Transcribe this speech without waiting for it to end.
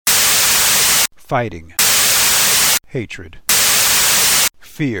fighting, hatred,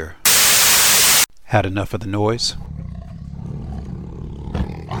 fear. Had enough of the noise?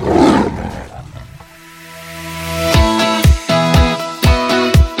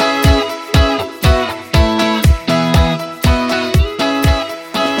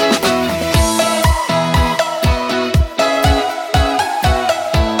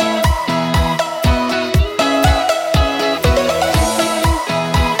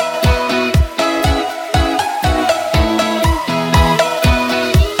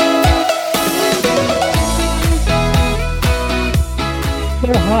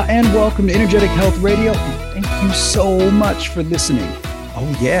 And welcome to Energetic Health Radio. Thank you so much for listening.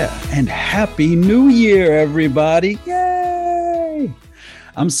 Oh yeah, and Happy New Year, everybody. Yay!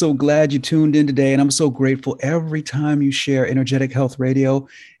 I'm so glad you tuned in today, and I'm so grateful every time you share Energetic Health Radio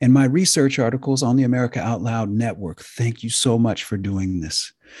and my research articles on the America Out Loud Network. Thank you so much for doing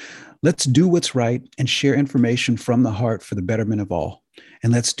this. Let's do what's right and share information from the heart for the betterment of all.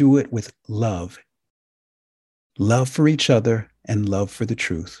 And let's do it with love. Love for each other and love for the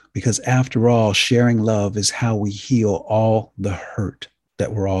truth. Because after all, sharing love is how we heal all the hurt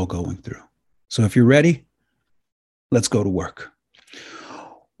that we're all going through. So if you're ready, let's go to work.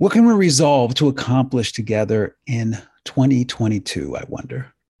 What can we resolve to accomplish together in 2022, I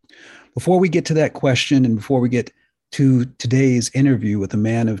wonder? Before we get to that question and before we get to today's interview with a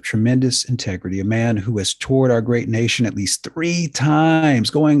man of tremendous integrity, a man who has toured our great nation at least 3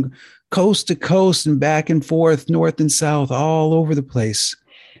 times, going coast to coast and back and forth, north and south, all over the place.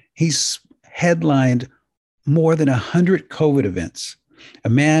 He's headlined more than 100 COVID events. A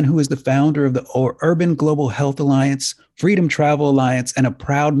man who is the founder of the Urban Global Health Alliance, Freedom Travel Alliance, and a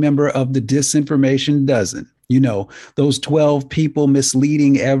proud member of the Disinformation Dozen. You know, those 12 people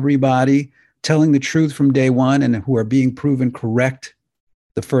misleading everybody, telling the truth from day one, and who are being proven correct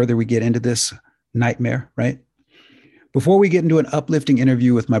the further we get into this nightmare, right? Before we get into an uplifting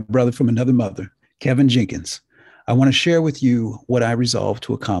interview with my brother from another mother, Kevin Jenkins, I want to share with you what I resolve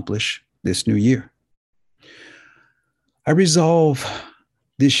to accomplish this new year. I resolve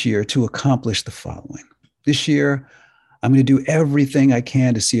this year to accomplish the following. This year, I'm going to do everything I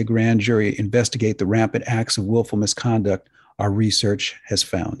can to see a grand jury investigate the rampant acts of willful misconduct our research has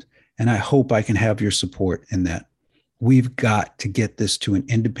found. And I hope I can have your support in that. We've got to get this to an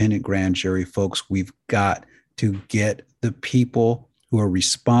independent grand jury, folks. We've got to get the people who are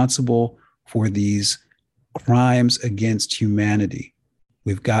responsible for these crimes against humanity.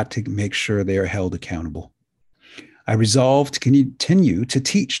 We've got to make sure they are held accountable. I resolve to continue to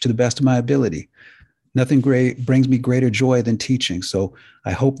teach to the best of my ability. Nothing great brings me greater joy than teaching. So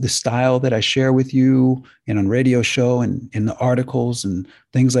I hope the style that I share with you and on radio show and in the articles and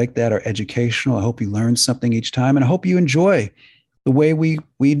things like that are educational. I hope you learn something each time, and I hope you enjoy the way we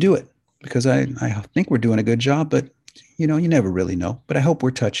do it, because I think we're doing a good job, but you know, you never really know. But I hope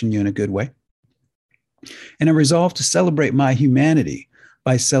we're touching you in a good way. And I resolve to celebrate my humanity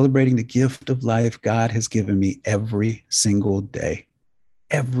by celebrating the gift of life God has given me every single day.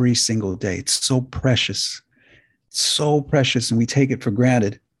 Every single day. It's so precious. It's so precious, and we take it for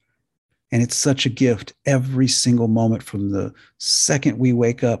granted. And it's such a gift every single moment, from the second we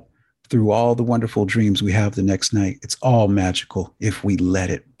wake up through all the wonderful dreams we have the next night. It's all magical if we let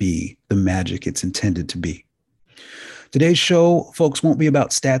it be the magic it's intended to be. Today's show, folks, won't be about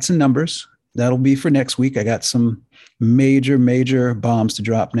stats and numbers. That'll be for next week. I got some major bombs to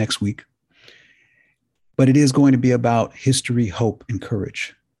drop next week. But it is going to be about history, hope, and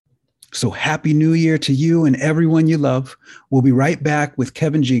courage. So Happy New Year to you and everyone you love. We'll be right back with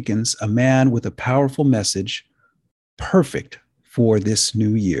Kevin Jenkins, a man with a powerful message, perfect for this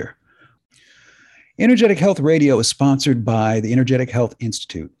new year. Energetic Health Radio is sponsored by the Energetic Health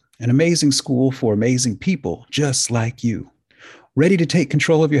Institute, an amazing school for amazing people just like you. Ready to take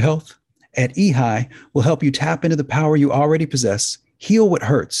control of your health? At EHI, we'll help you tap into the power you already possess, heal what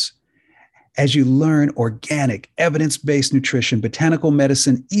hurts, as you learn organic, evidence-based nutrition, botanical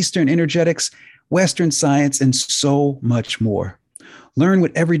medicine, Eastern energetics, Western science, and so much more. Learn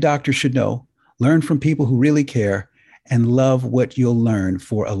what every doctor should know, learn from people who really care, and love what you'll learn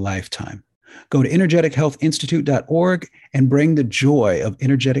for a lifetime. Go to energetichealthinstitute.org and bring the joy of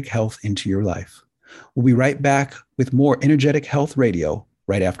energetic health into your life. We'll be right back with more Energetic Health Radio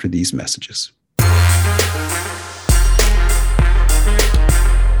right after these messages.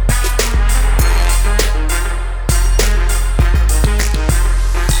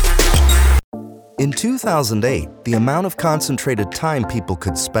 In 2008, the amount of concentrated time people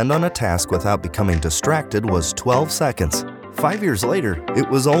could spend on a task without becoming distracted was 12 seconds. 5 years later, it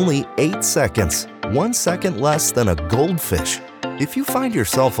was only 8 seconds. 1 second less than a goldfish. If you find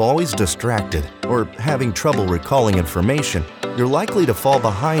yourself always distracted or having trouble recalling information, you're likely to fall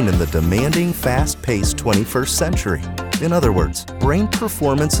behind in the demanding, fast-paced 21st century. In other words, brain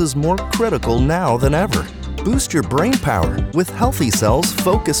performance is more critical now than ever. Boost your brain power with Healthy Cells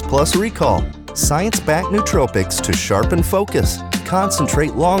Focus Plus Recall. Science-backed nootropics to sharpen focus,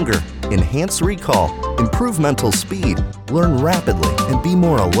 concentrate longer, enhance recall, improve mental speed, learn rapidly, and be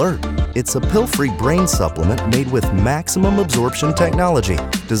more alert. It's a pill-free brain supplement made with maximum absorption technology,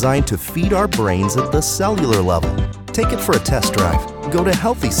 designed to feed our brains at the cellular level. Take it for a test drive. Go to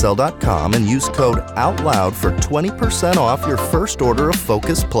healthycell.com and use code OUTLOUD for 20% off your first order of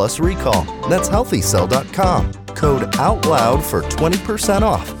Focus Plus Recall. That's healthycell.com. Code OUTLOUD for 20%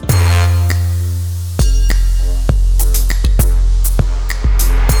 off.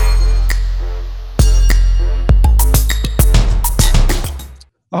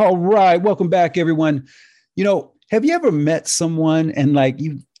 All right. Welcome back, everyone. Have you ever met someone and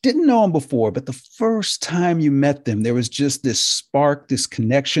you didn't know them before, but the first time you met them, there was just this spark, this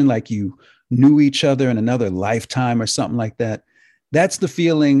connection, like you knew each other in another lifetime or something like that? That's the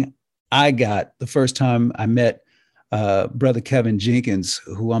feeling I got the first time I met Brother Kevin Jenkins,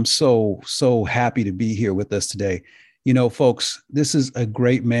 who I'm so happy to be here with us today. Folks, this is a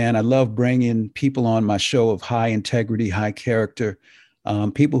great man. I love bringing people on my show of high integrity, high character,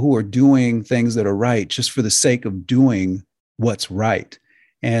 people who are doing things that are right just for the sake of doing what's right.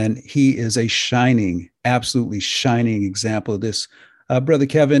 And he is a absolutely shining example of this. Brother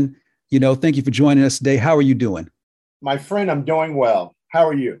Kevin, thank you for joining us today. How are you doing? My friend, I'm doing well. How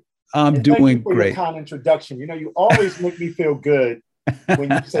are you? I'm doing thank you for great. Your kind introduction. You always make me feel good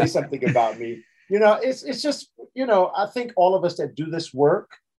when you say something about me. It's just, I think all of us that do this work,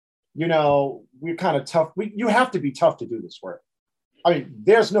 we're kind of tough. You have to be tough to do this work. I mean,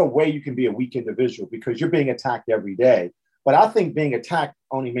 there's no way you can be a weak individual because you're being attacked every day. But I think being attacked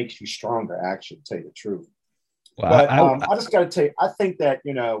only makes you stronger, actually, to tell you the truth. Well, but I just got to tell you, I think that,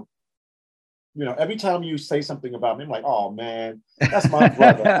 every time you say something about me, I'm like, oh, man, that's my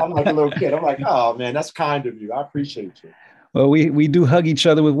brother. I'm like a little kid. I'm like, oh, man, that's kind of you. I appreciate you. Well, we do hug each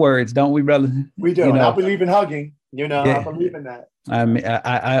other with words, don't we, brother? We do. And I believe in hugging. Yeah. I believe in that.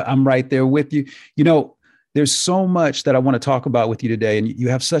 I'm right there with you. There's so much that I want to talk about with you today, and you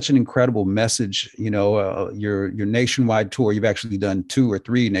have such an incredible message. Your nationwide tour. You've actually done 2 or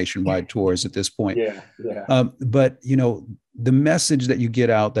 3 nationwide tours at this point. Yeah. But the message that you get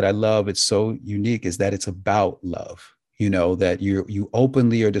out that I love, it's so unique, is that it's about love. That you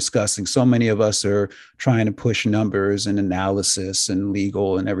openly are discussing. So many of us are trying to push numbers and analysis and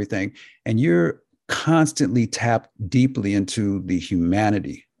legal and everything, and you're constantly tapped deeply into the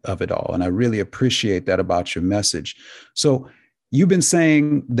humanity of it all. And I really appreciate that about your message. So you've been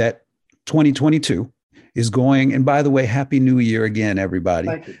saying that 2022 is going, and by the way, Happy New Year again, everybody.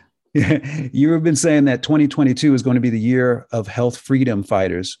 Thank you. You've been saying that 2022 is going to be the year of health freedom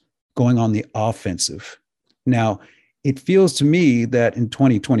fighters going on the offensive. Now, it feels to me that in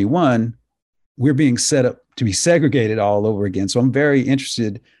 2021, we're being set up to be segregated all over again. So I'm very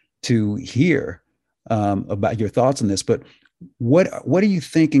interested to hear about your thoughts on this. But what are you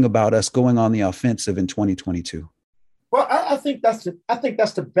thinking about us going on the offensive in 2022? Well, I think that's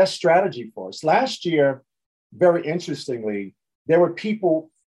the best strategy for us. Last year, very interestingly, there were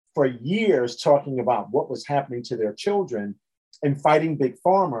people for years talking about what was happening to their children and fighting Big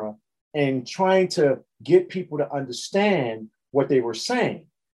Pharma and trying to get people to understand what they were saying.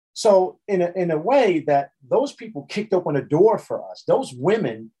 So in a way that those people kicked open a door for us. Those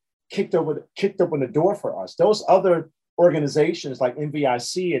women kicked open a door for us. Those other organizations like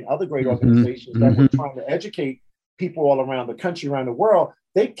NVIC and other great organizations that were trying to educate people all around the country, around the world,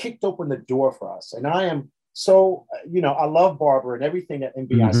 they kicked open the door for us. And I am so, I love Barbara and everything that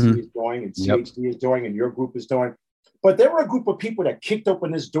NVIC is doing and CHD is doing and your group is doing. But there were a group of people that kicked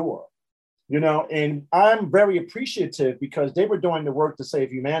open this door, and I'm very appreciative because they were doing the work to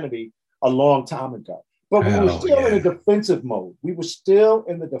save humanity a long time ago. But we were still in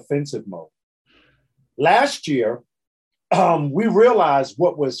a defensive mode. Last year, we realized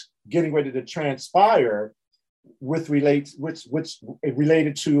what was getting ready to transpire which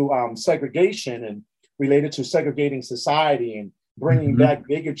related to segregation and related to segregating society and bringing back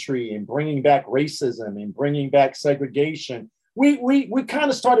bigotry and bringing back racism and bringing back segregation. We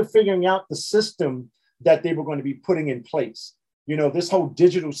kind of started figuring out the system that they were going to be putting in place. This whole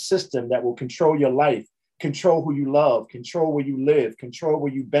digital system that will control your life, control who you love, control where you live, control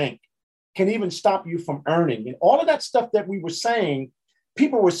where you bank, can even stop you from earning. And all of that stuff that we were saying,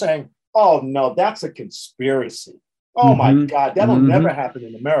 people were saying, oh, no, that's a conspiracy. Oh, my God, that'll never happen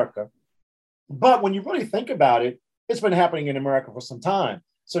in America. But when you really think about it, it's been happening in America for some time.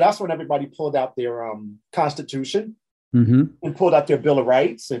 So that's when everybody pulled out their Constitution and pulled out their Bill of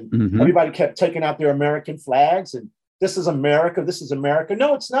Rights, and everybody kept taking out their American flags. And this is America. This is America.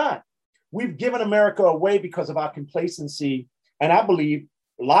 No, it's not. We've given America away because of our complacency. And I believe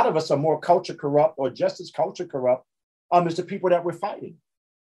a lot of us are more culture corrupt, or just as culture corrupt as the people that we're fighting.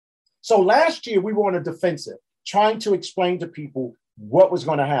 So last year we were on a defensive, trying to explain to people what was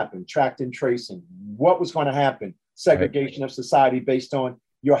going to happen, track and tracing, what was going to happen, segregation of society based on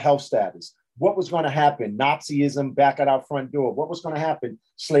your health status, what was going to happen, Nazism back at our front door, what was going to happen,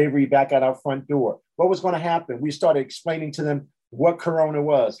 slavery back at our front door, what was going to happen. We started explaining to them what Corona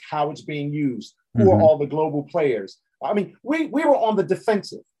was, how it's being used, who are all the global players. I mean, we were on the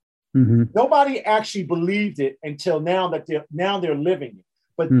defensive. Nobody actually believed it until now that they're living it.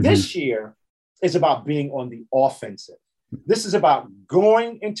 But this year is about being on the offensive. This is about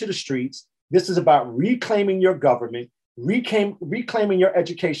going into the streets. This is about reclaiming your government, reclaiming your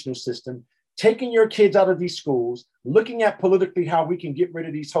educational system, taking your kids out of these schools, looking at politically how we can get rid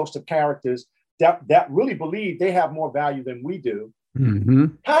of these host of characters that really believe they have more value than we do.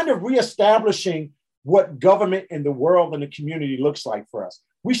 Kind of reestablishing what government and the world and the community looks like for us.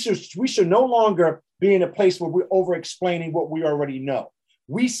 We should no longer be in a place where we're over-explaining what we already know.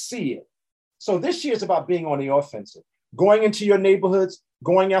 We see it. So this year is about being on the offensive, going into your neighborhoods,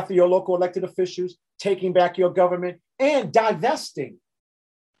 going after your local elected officials, taking back your government, and divesting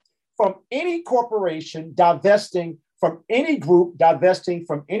from any corporation, divesting from any group, divesting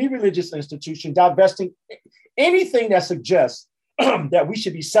from any religious institution, divesting anything that suggests that we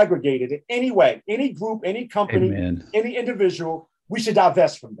should be segregated in any way, any group, any company, any individual, we should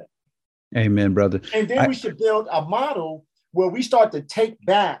divest from them. Amen, brother. And then we should build a model where we start to take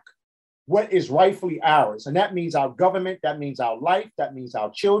back what is rightfully ours. And that means our government, that means our life, that means our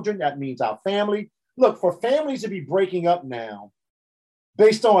children, that means our family. Look, for families to be breaking up now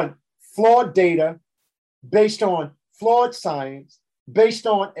based on flawed data, based on flawed science, based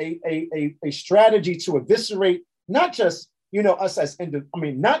on a strategy to eviscerate not just us as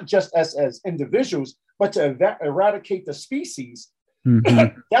not just us as individuals, but to eradicate the species.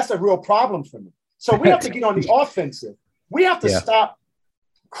 That's a real problem for me. So we have to get on the offensive. We have to stop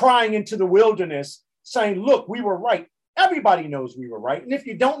crying into the wilderness saying, look, we were right. Everybody knows we were right. And if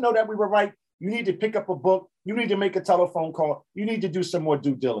you don't know that we were right, you need to pick up a book. You need to make a telephone call. You need to do some more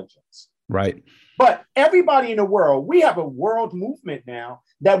due diligence. Right. But everybody in the world, we have a world movement now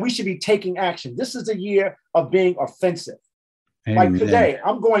that we should be taking action. This is a year of being offensive. Amen. Like today,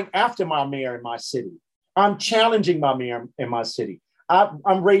 I'm going after my mayor in my city. I'm challenging my mayor in my city.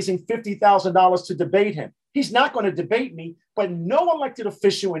 I'm raising $50,000 to debate him. He's not going to debate me, but no elected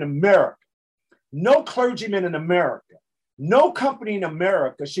official in America, no clergyman in America, no company in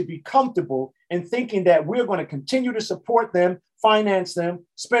America should be comfortable in thinking that we're going to continue to support them, finance them,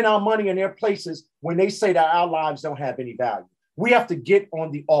 spend our money in their places when they say that our lives don't have any value. We have to get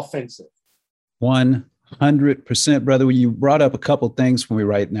on the offensive. 100%, brother. You brought up a couple of things for me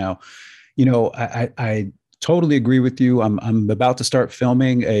right now. I totally agree with you. I'm about to start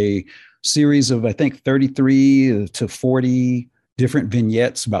filming a series of, I think, 33 to 40 different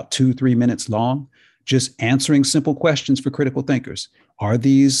vignettes, about 2-3 minutes long, just answering simple questions for critical thinkers. Are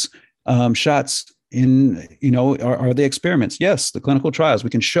these shots are they experiments? Yes, the clinical trials. We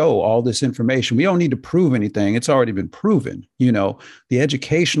can show all this information. We don't need to prove anything. It's already been proven. The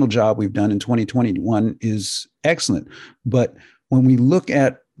educational job we've done in 2021 is excellent. But when we look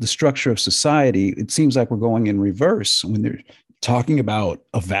at the structure of society, it seems like we're going in reverse when they're talking about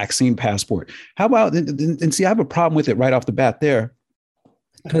a vaccine passport. How about, and see, I have a problem with it right off the bat there,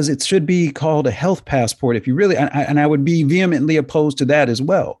 because it should be called a health passport if you really, and I would be vehemently opposed to that as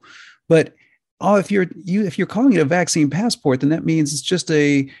well. But if you're calling it a vaccine passport, then that means it's just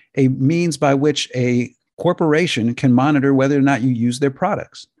a means by which a corporation can monitor whether or not you use their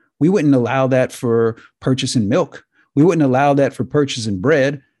products. We wouldn't allow that for purchasing milk. We wouldn't allow that for purchasing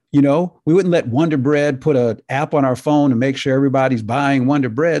bread. We wouldn't let Wonder Bread put an app on our phone and make sure everybody's buying Wonder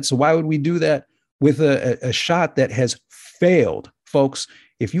Bread. So why would we do that with a shot that has failed? Folks,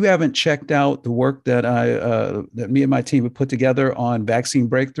 if you haven't checked out the work that that me and my team have put together on vaccine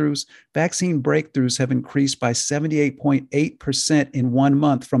breakthroughs have increased by 78.8% in 1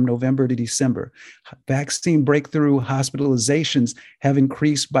 month from November to December. Vaccine breakthrough hospitalizations have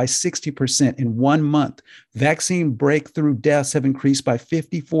increased by 60% in 1 month. Vaccine breakthrough deaths have increased by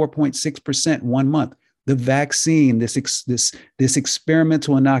 54.6% in 1 month. The vaccine, this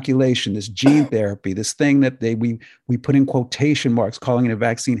experimental inoculation, this gene therapy, this thing that we put in quotation marks, calling it a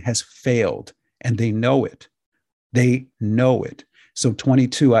vaccine, has failed, and they know it. They know it. So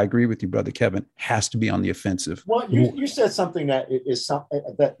 22, I agree with you, brother Kevin, has to be on the offensive. Well, you said something that is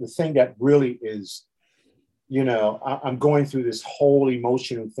that the thing that really is, I'm going through this whole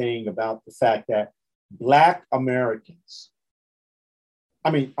emotional thing about the fact that Black Americans,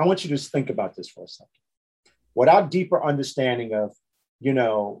 I want you to just think about this for a second. Without deeper understanding of,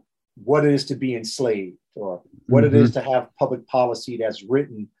 what it is to be enslaved or what it is to have public policy that's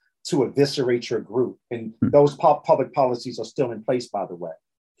written to eviscerate your group. And those public policies are still in place, by the way.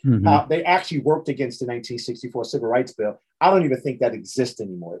 They actually worked against the 1964 Civil Rights Bill. I don't even think that exists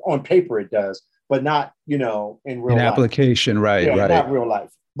anymore. On paper, it does, but not, in real life. Application, right, yeah, right. Not real life.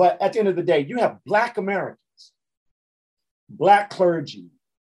 But at the end of the day, you have Black Americans, Black clergy,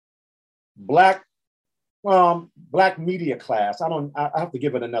 Black media class. I have to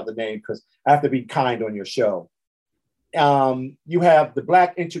give it another name because I have to be kind on your show. You have the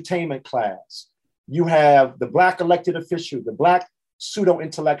Black entertainment class. You have the Black elected official, the Black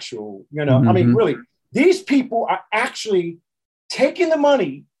pseudo-intellectual, really, these people are actually taking the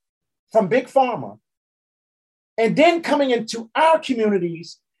money from Big Pharma and then coming into our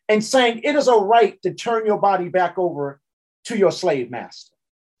communities and saying it is a right to turn your body back over to your slave master.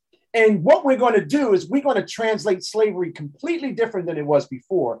 And what we're going to do is we're going to translate slavery completely different than it was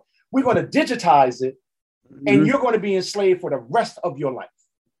before. We're going to digitize it, and you're going to be enslaved for the rest of your life.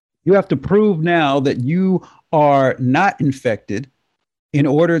 You have to prove now that you are not infected in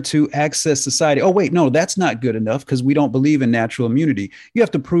order to access society. Oh, wait, no, that's not good enough because we don't believe in natural immunity. You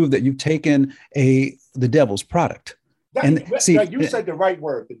have to prove that you've taken the devil's product. You said the right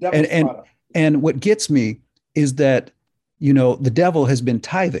word, the devil's product. And what gets me is that, the devil has been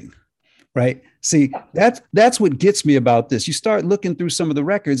tithing. Right. See, that's what gets me about this. You start looking through some of the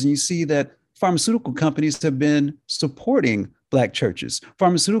records and you see that pharmaceutical companies have been supporting Black churches.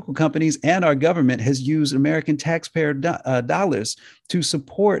 Pharmaceutical companies and our government has used American taxpayer dollars to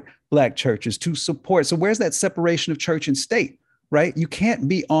support Black churches, to support. So where's that separation of church and state? Right. You can't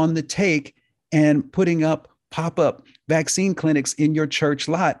be on the take and putting up pop-up vaccine clinics in your church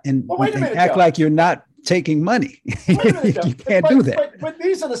lot and act like you're not taking money. You can't do that. But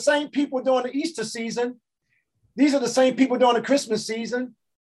these are the same people during the Easter season. These are the same people during the Christmas season.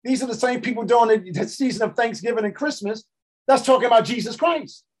 These are the same people during the season of Thanksgiving and Christmas. That's talking about Jesus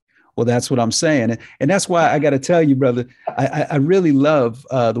Christ. Well, that's what I'm saying. And that's why I got to tell you, brother, I really love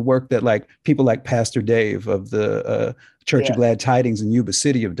the work that people like Pastor Dave of the Church of Glad Tidings in Yuba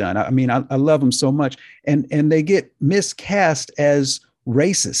City have done. I love them so much. And they get miscast as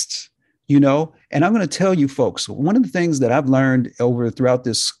racists. And I'm going to tell you folks, one of the things that I've learned throughout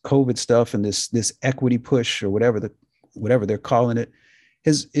this COVID stuff and this equity push or whatever they're calling it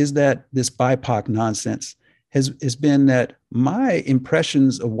is that this BIPOC nonsense has been that my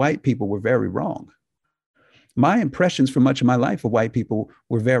impressions of white people were very wrong. My impressions for much of my life of white people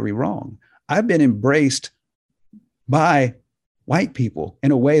were very wrong. I've been embraced by white people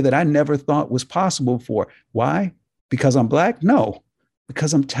in a way that I never thought was possible for. Why? Because I'm Black? No.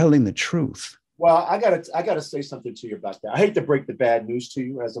 Because I'm telling the truth. Well, I gotta say something to you about that. I hate to break the bad news to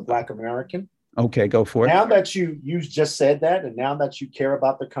you as a Black American. Okay, go for it. Now that you just said that, and now that you care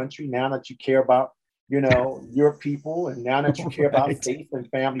about the country, now that you care about, your people, and now that you care about faith and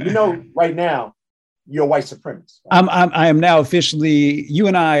family, right now, you're a white supremacist. Right? I am now officially, you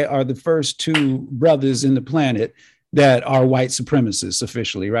and I are the first two brothers in the planet that are white supremacists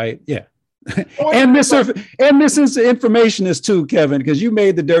officially, right? Yeah. And misinformationists too, Kevin, because you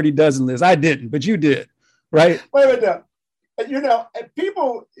made the Dirty Dozen list. I didn't, but you did, right? Wait a minute.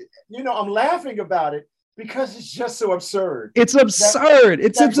 People, I'm laughing about it because it's just so absurd. It's absurd.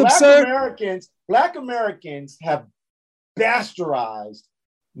 It's absurd. Black Americans have bastardized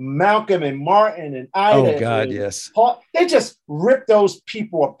Malcolm and Martin and Ida. Oh God, yes. Paul. They just ripped those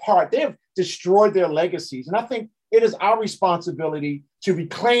people apart. They have destroyed their legacies, and I think it is our responsibility to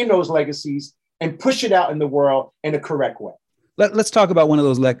reclaim those legacies and push it out in the world in a correct way. Let's talk about one of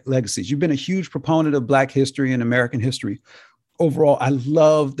those legacies. You've been a huge proponent of Black history and American history. Overall, I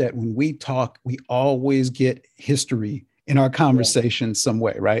love that when we talk, we always get history in our conversation some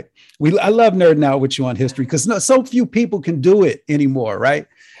way, right? I love nerding out with you on history because so few people can do it anymore, right?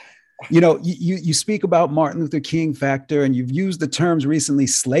 You speak about Martin Luther King factor, and you've used the terms recently,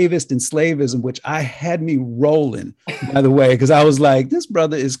 slavist and slavism, which I had me rolling, by the way, because I was like, this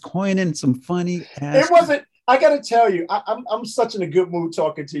brother is coining some funny ass. It wasn't. I got to tell you, I'm such in a good mood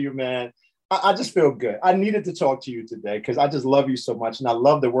talking to you, man. I just feel good. I needed to talk to you today because I just love you so much, and I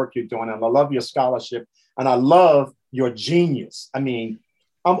love the work you're doing, and I love your scholarship, and I love your genius. I'm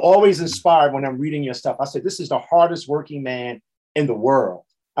always inspired when I'm reading your stuff. I said, this is the hardest working man in the world.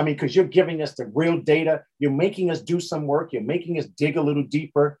 I mean, because you're giving us the real data. You're making us do some work. You're making us dig a little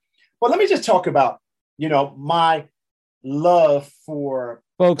deeper. But let me just talk about, my love for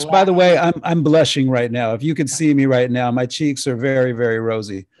folks. By the way, I'm blushing right now. If you could see me right now, my cheeks are very, very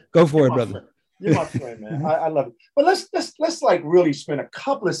rosy. Go for it, brother. Friend. You're my friend, man. I love it. But let's like really spend a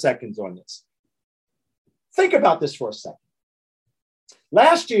couple of seconds on this. Think about this for a second.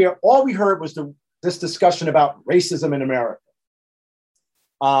 Last year, all we heard was this discussion about racism in America.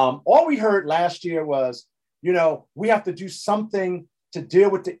 All we heard last year was, we have to do something to deal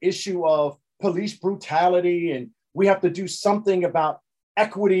with the issue of police brutality, and we have to do something about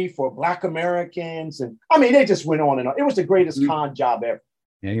equity for Black Americans. And I mean, they just went on and on. It was the greatest con job ever.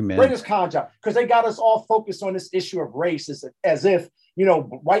 Amen. Greatest con job, because they got us all focused on this issue of race as if,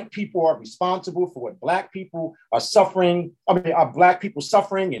 white people are responsible for what Black people are suffering. I mean, are Black people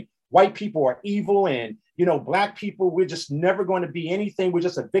suffering, and white people are evil, and, Black people, we're just never going to be anything. We're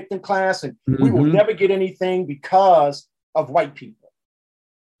just a victim class, and we will never get anything because of white people.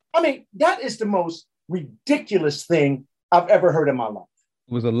 I mean, that is the most ridiculous thing I've ever heard in my life.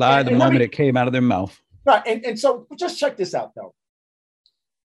 It was a lie the moment it came out of their mouth. Right. And so just check this out, though.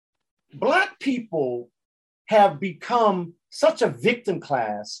 Black people have become such a victim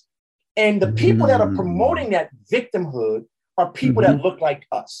class, and the people that are promoting that victimhood are people that look like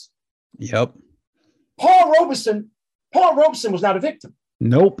us. Yep. Paul Robeson was not a victim.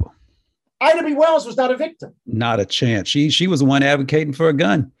 Nope. Ida B. Wells was not a victim. Not a chance. She was the one advocating for a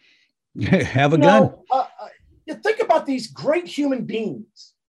gun. Have a gun. You think about these great human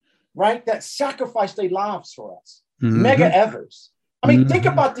beings, right, that sacrificed their lives for us. Medgar Evers. I mean, think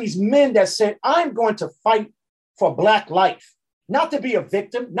about these men that said, I'm going to fight for Black life, not to be a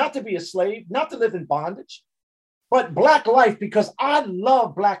victim, not to be a slave, not to live in bondage, but Black life, because I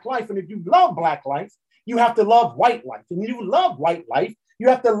love Black life. And if you love Black life, you have to love white life. And if you love white life, you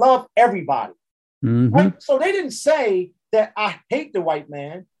have to love everybody. Right? So they didn't say that I hate the white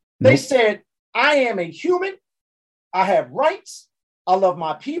man. They said, I am a human. I have rights. I love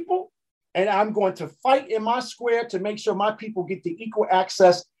my people. And I'm going to fight in my square to make sure my people get the equal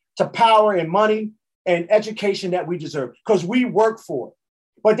access to power and money and education that we deserve, because we work for it.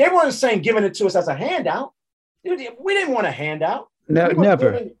 But they weren't saying giving it to us as a handout. We didn't want a handout.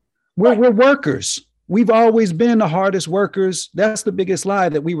 Never. We're workers. We've always been the hardest workers. That's the biggest lie,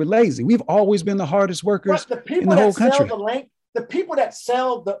 that we were lazy. We've always been the hardest workers in the whole country. The people that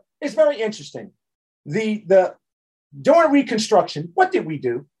sell it's very interesting. During Reconstruction, what did we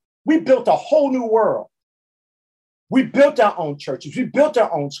do? We built a whole new world. We built our own churches. We built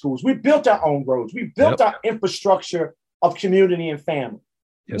our own schools. We built our own roads. We built our infrastructure of community and family.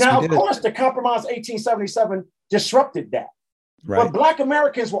 Yes, now, of course, the Compromise 1877 disrupted that. Right. But Black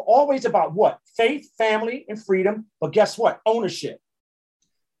Americans were always about what? Faith, family, and freedom. But guess what? Ownership.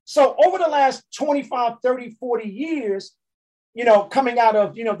 So over the last 25, 30, 40 years, coming out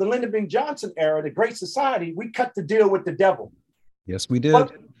of, the Lyndon B. Johnson era, the Great Society, we cut the deal with the devil. Yes, we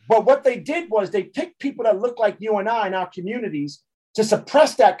did. But what they did was they picked people that look like you and I in our communities to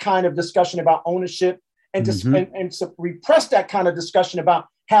suppress that kind of discussion about ownership and to repress that kind of discussion about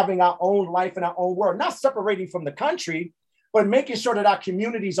having our own life and our own world, not separating from the country, but making sure that our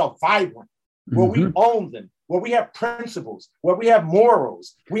communities are vibrant, where we own them, where we have principles, where we have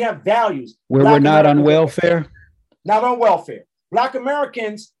morals, we have values. Where we're not on welfare. Not on welfare. Black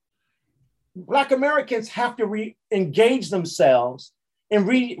Americans have to re-engage themselves and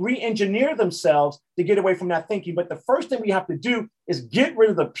re-engineer themselves to get away from that thinking. But the first thing we have to do is get rid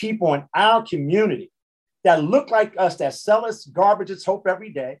of the people in our community that look like us, that sell us garbage as hope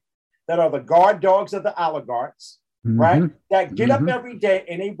every day, that are the guard dogs of the oligarchs, right? That get up every day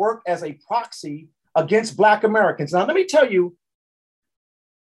and they work as a proxy against Black Americans. Now, let me tell you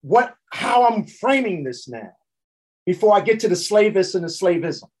how I'm framing this now before I get to the slavists and the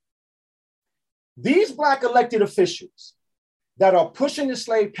slavism. These Black elected officials that are pushing the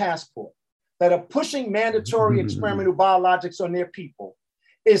slave passport, that are pushing mandatory experimental biologics on their people,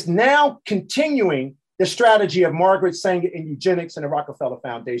 is now continuing the strategy of Margaret Sanger and eugenics and the Rockefeller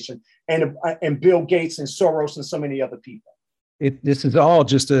Foundation and Bill Gates and Soros and so many other people. This is all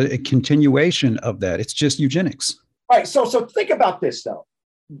just a continuation of that. It's just eugenics. Right. So think about this, though.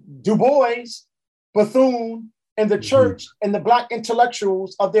 Du Bois, Bethune, and the church and the Black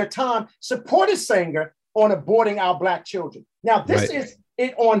intellectuals of their time supported Sanger on aborting our Black children. Now, this is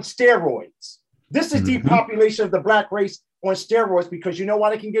it on steroids. This is depopulation of the Black race on steroids, because you know why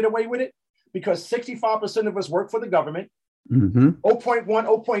they can get away with it? Because 65% of us work for the government. 0.1,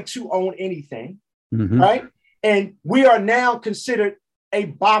 0.2 own anything, right? And we are now considered a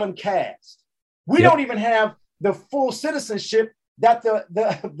bottom caste. We don't even have the full citizenship that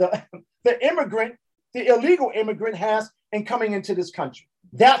the immigrant, the illegal immigrant has in coming into this country.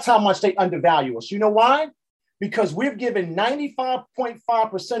 That's how much they undervalue us. You know why? Because we've given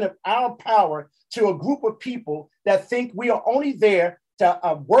 95.5% of our power to a group of people that think we are only there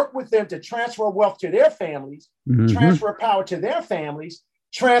to work with them to transfer wealth to their families, transfer power to their families,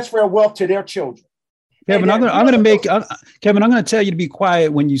 transfer wealth to their children. Kevin, I'm going to tell you to be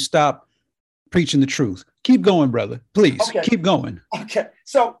quiet when you stop preaching the truth. Keep going, brother. Please keep going. Okay.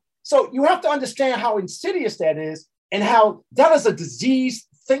 So you have to understand how insidious that is and how that is a disease.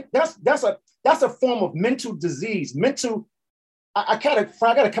 That's a form of mental disease. I got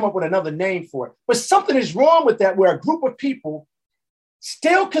to come up with another name for it. But something is wrong with that, where a group of people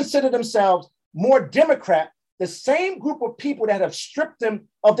still consider themselves more Democrat, the same group of people that have stripped them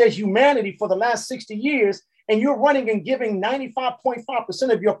of their humanity for the last 60 years, and you're running and giving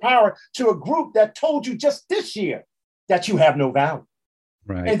 95.5% of your power to a group that told you just this year that you have no value.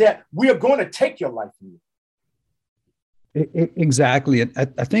 Right. And that we are going to take your life from you. Exactly. And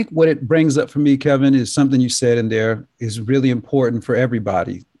I think what it brings up for me, Kevin, is something you said in there is really important for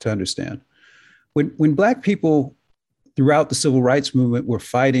everybody to understand. When Black people throughout the civil rights movement were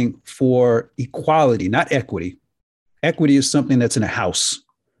fighting for equality, not equity. Equity is something that's in a house,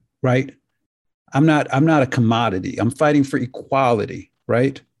 right? I'm not a commodity. I'm fighting for equality,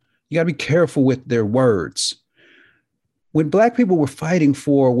 right? You got to be careful with their words. What Black people were fighting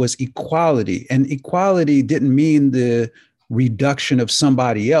for was equality, and equality didn't mean the reduction of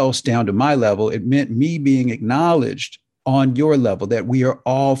somebody else down to my level. It meant me being acknowledged on your level, that we are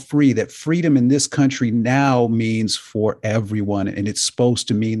all free, that freedom in this country now means for everyone, and it's supposed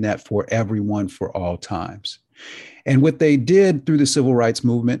to mean that for everyone for all times. And what they did through the civil rights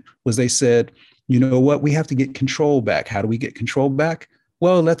movement was they said, you know what, we have to get control back. How do we get control back?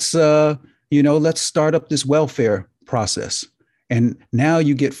 Well, let's start up this welfare process. And now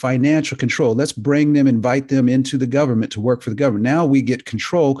you get financial control. Let's bring them, invite them into the government to work for the government. Now we get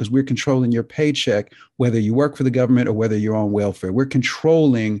control because we're controlling your paycheck, whether you work for the government or whether you're on welfare. We're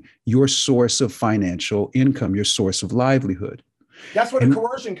controlling your source of financial income, your source of livelihood. That's where the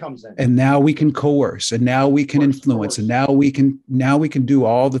coercion comes in. And now we can coerce, and now we can influence, and now we can do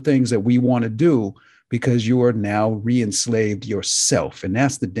all the things that we want to do because you are now re-enslaved yourself. And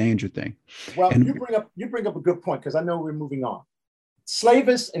that's the danger thing. Well, and you bring up a good point, because I know we're moving on.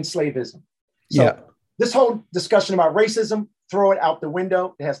 Slavists and slavism. So this whole discussion about racism, throw it out the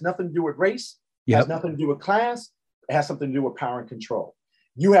window. It has nothing to do with race. It has nothing to do with class. It has something to do with power and control.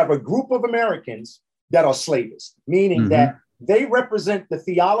 You have a group of Americans that are slavists, meaning that they represent the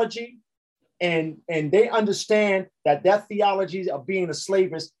theology and they understand that theology of being a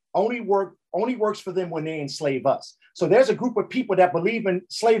slavist only works for them when they enslave us. So there's a group of people that believe in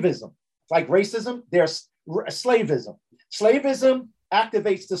slavism, like racism. There's slavism. Slavism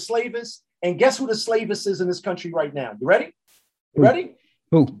activates the slavist. And guess who the slavist is in this country right now? You ready? You ready?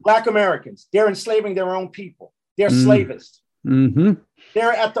 Who? Black Americans. They're enslaving their own people. They're slavists.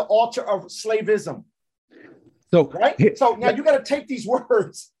 They're at the altar of slavism. So, right? So now you got to take these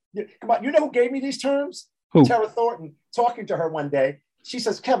words. Come on. You know who gave me these terms? Who? Tara Thornton. Talking to her one day. She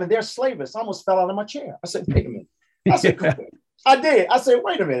says, Kevin, they're slavists. I almost fell out of my chair. I said, wait a minute. I said, I did. I said,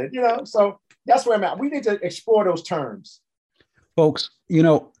 wait a minute. So that's where I'm at. We need to explore those terms. Folks,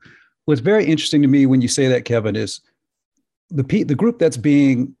 what's very interesting to me when you say that, Kevin, is the group that's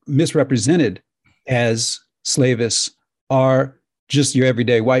being misrepresented as slavists are just your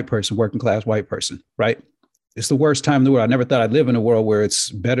everyday white person, working class white person, right? It's the worst time in the world. I never thought I'd live in a world where it's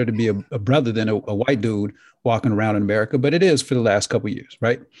better to be a brother than a white dude walking around in America, but it is for the last couple of years,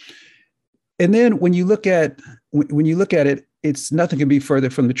 right? And then when you look at it, it's nothing can be further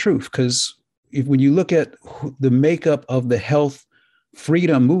from the truth, because when you look at the makeup of the health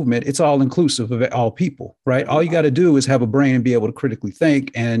freedom movement, it's all inclusive of all people, right? All you got to do is have a brain and be able to critically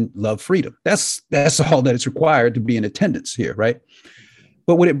think and love freedom. That's all that is required to be in attendance here, right?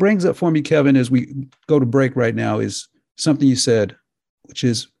 But what it brings up for me, Kevin, as we go to break right now, is something you said, which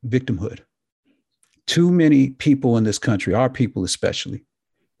is victimhood. Too many people in this country, our people especially,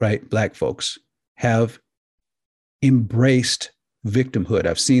 right, Black folks, have embraced victimhood.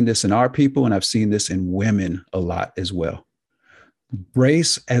 I've seen this in our people, and I've seen this in women a lot as well.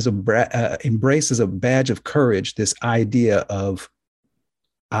 Embrace as a badge of courage this idea of,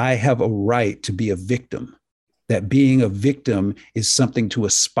 I have a right to be a victim. That being a victim is something to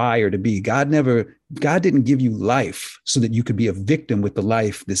aspire to be. God didn't give you life so that you could be a victim with the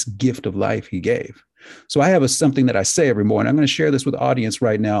life, this gift of life he gave. So I have something that I say every morning. I'm going to share this with the audience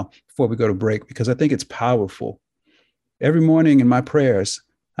right now before we go to break, because I think it's powerful. Every morning in my prayers,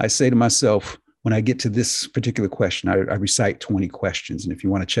 I say to myself, when I get to this particular question, I recite 20 questions. And if you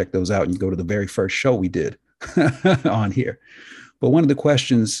want to check those out, you go to the very first show we did on here. But one of the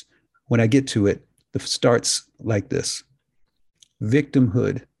questions, when I get to it, starts like this.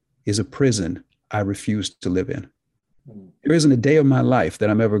 Victimhood is a prison I refuse to live in. There isn't a day of my life that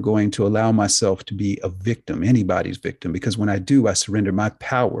I'm ever going to allow myself to be a victim, anybody's victim, because when I do, I surrender my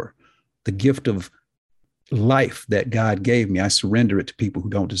power, the gift of life that God gave me. I surrender it to people who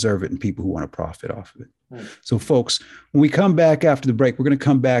don't deserve it and people who want to profit off of it. So folks, when we come back after the break, we're going to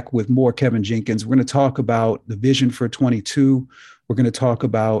come back with more Kevin Jenkins. We're going to talk about the vision for 22. We're going to talk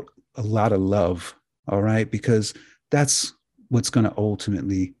about a lot of love. All right. Because that's what's going to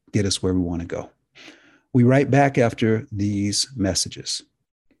ultimately get us where we want to go. We right back after these messages.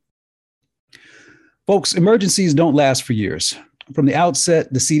 Folks, emergencies don't last for years. From the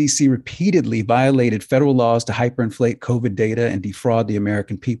outset, the CDC repeatedly violated federal laws to hyperinflate COVID data and defraud the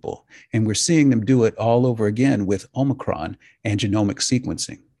American people. And we're seeing them do it all over again with Omicron and genomic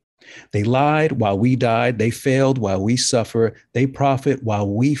sequencing. They lied while we died. They failed while we suffer. They profit while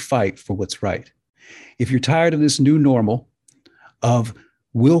we fight for what's right. If you're tired of this new normal of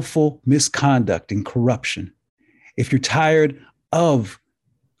willful misconduct and corruption, if you're tired of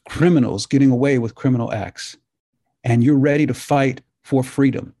criminals getting away with criminal acts, and you're ready to fight for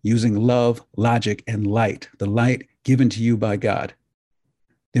freedom using love, logic, and light, the light given to you by God,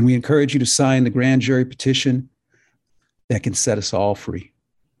 then we encourage you to sign the grand jury petition that can set us all free.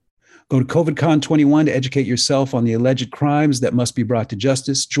 Go to COVIDCon 21 to educate yourself on the alleged crimes that must be brought to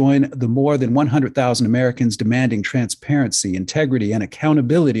justice. Join the more than 100,000 Americans demanding transparency, integrity, and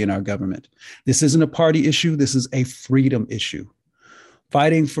accountability in our government. This isn't a party issue. This is a freedom issue.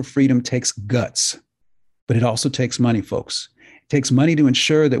 Fighting for freedom takes guts, but it also takes money, folks. It takes money to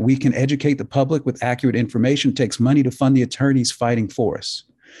ensure that we can educate the public with accurate information. It takes money to fund the attorneys fighting for us.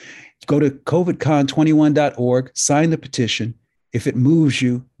 Go to covidcon21.org, sign the petition. If it moves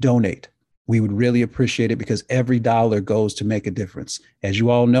you, donate. We would really appreciate it because every dollar goes to make a difference. As you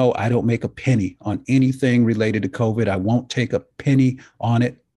all know, I don't make a penny on anything related to COVID. I won't take a penny on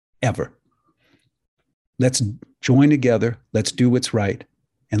it ever. Let's join together. Let's do what's right.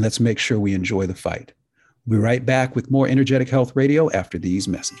 And let's make sure we enjoy the fight. We'll be right back with more Energetic Health Radio after these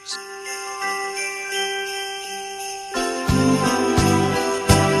messages.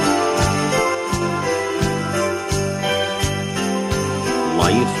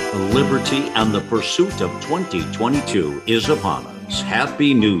 Life, liberty, and the pursuit of 2022 is upon us.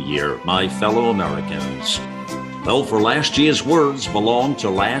 Happy New Year, my fellow Americans. Well, for last year's words belong to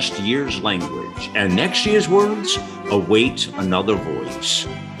last year's language, and next year's words await another voice.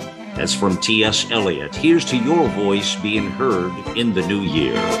 That's from T.S. Eliot. Here's to your voice being heard in the new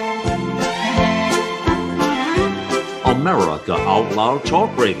year. America Out Loud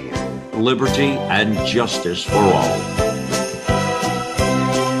Talk Radio. Liberty and justice for all.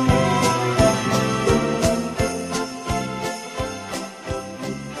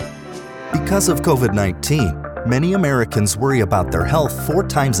 Because of COVID-19, many Americans worry about their health 4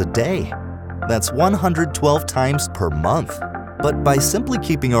 times a day. That's 112 times per month. But by simply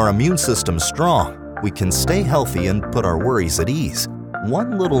keeping our immune system strong, we can stay healthy and put our worries at ease.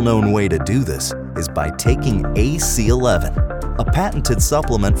 One little known way to do this is by taking AC11, a patented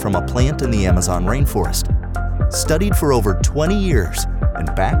supplement from a plant in the Amazon rainforest. Studied for over 20 years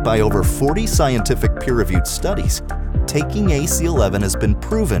and backed by over 40 scientific peer-reviewed studies, taking AC11 has been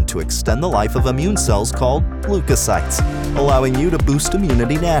proven to extend the life of immune cells called leukocytes, allowing you to boost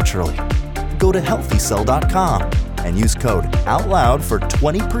immunity naturally. Go to healthycell.com and use code OUTLOUD for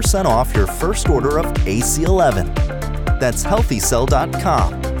 20% off your first order of AC11. That's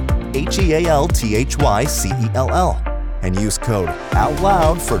healthycell.com, HEALTHYCELL, and use code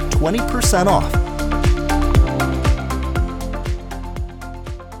OUTLOUD for 20% off.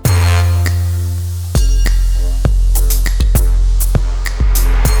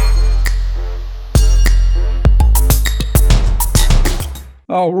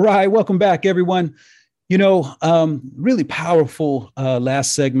 All right. Welcome back, everyone. You know, really powerful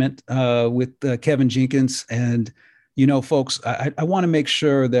last segment with Kevin Jenkins. And, you know, folks, I want to make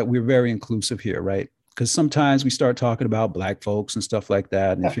sure that we're very inclusive here, right? Because sometimes we start talking about Black folks and stuff like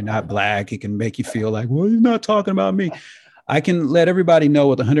that. And if you're not Black, it can make you feel like, well, you're not talking about me. I can let everybody know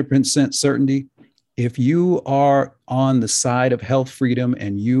with 100% certainty, if you are on the side of health freedom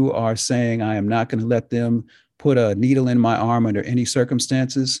and you are saying, I am not going to let them put a needle in my arm under any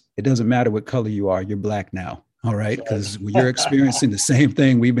circumstances, it doesn't matter what color you are, you're Black now. All right. Because you're experiencing the same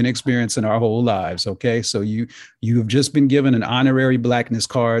thing we've been experiencing our whole lives. OK, so you have just been given an honorary Blackness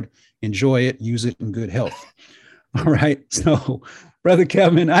card. Enjoy it. Use it in good health. All right. So Brother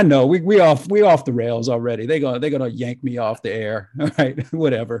Kevin, I know we off the rails already. They're gonna yank me off the air. All right,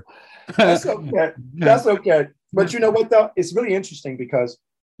 whatever. That's okay. That's okay. But you know what though? It's really interesting because,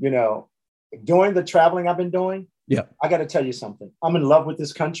 during the traveling I've been doing, yeah, I got to tell you something. I'm in love with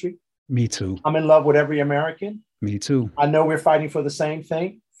this country. Me too. I'm in love with every American. Me too. I know we're fighting for the same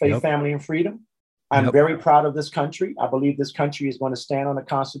thing, faith, Yep. family, and freedom. I'm Yep. very proud of this country. I believe this country is going to stand on the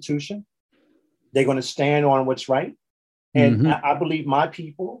Constitution. They're going to stand on what's right. And I believe my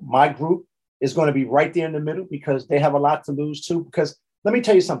people, my group, is going to be right there in the middle because they have a lot to lose too. Because let me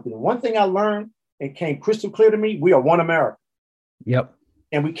tell you something. One thing I learned, it came crystal clear to me, we are one America. Yep.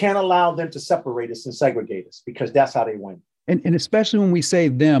 And we can't allow them to separate us and segregate us because that's how they win. And especially when we say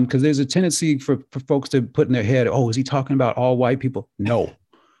them, because there's a tendency for folks to put in their head, oh, is he talking about all white people? No,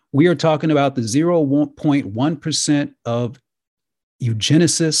 we are talking about the 0.1% of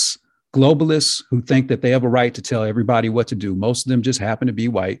eugenicists, globalists who think that they have a right to tell everybody what to do. Most of them just happen to be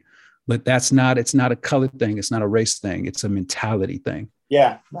white, but it's not a color thing. It's not a race thing. It's a mentality thing.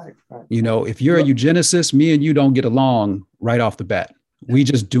 Yeah. Right. If you're a eugenicist, me and you don't get along right off the bat. We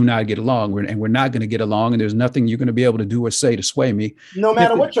just do not get along, and we're not going to get along. And there's nothing you're going to be able to do or say to sway me. No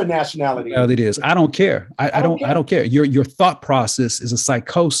matter what your nationality is. It is. I don't care. I don't care. Your thought process is a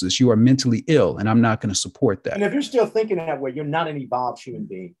psychosis. You are mentally ill, and I'm not going to support that. And if you're still thinking that way, you're not an evolved human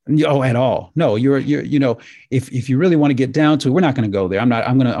being. Oh, at all. No, you're if you really want to get down to it, we're not going to go there.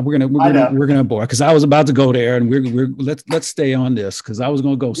 We're going to bore, because I was about to go there, and let's stay on this, because I was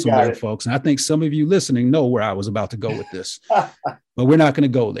going to go somewhere, folks. And I think some of you listening know where I was about to go with this. But we're not going to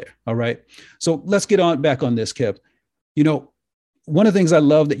go there. All right. So let's get back on this, Kev. One of the things I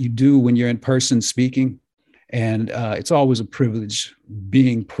love that you do when you're in person speaking, and it's always a privilege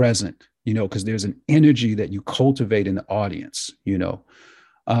being present, because there's an energy that you cultivate in the audience,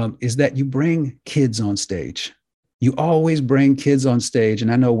 is that you bring kids on stage. You always bring kids on stage.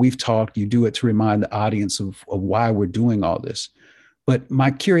 And I know we've talked, you do it to remind the audience of why we're doing all this. But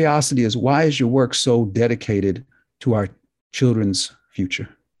my curiosity is, why is your work so dedicated to our children's future?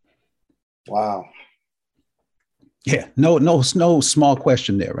 Wow. Yeah, no small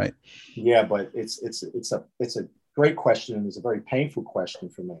question there, right? Yeah, but it's a great question, and it's a very painful question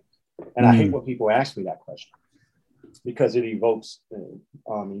for me. And I hate when people ask me that question because it evokes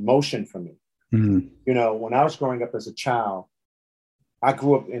emotion for me. When I was growing up as a child, I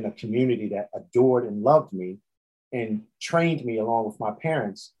grew up in a community that adored and loved me and trained me along with my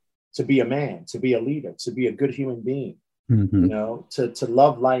parents to be a man, to be a leader, to be a good human being. To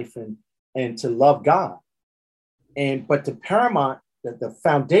love life and to love God. But the paramount, the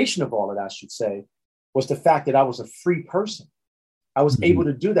foundation of all of that, I should say, was the fact that I was a free person. I was able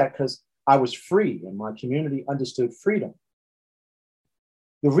to do that because I was free and my community understood freedom.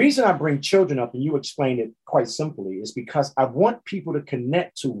 The reason I bring children up, and you explained it quite simply, is because I want people to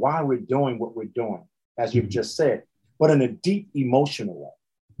connect to why we're doing what we're doing, as you've just said, but in a deep emotional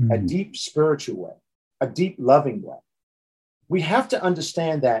way, a deep spiritual way, a deep loving way. We have to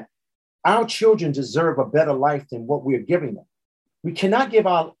understand that our children deserve a better life than what we are giving them. We cannot give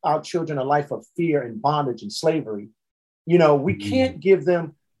our children a life of fear and bondage and slavery. We can't give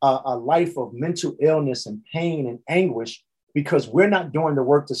them a life of mental illness and pain and anguish because we're not doing the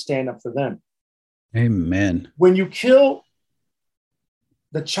work to stand up for them. Amen. When you kill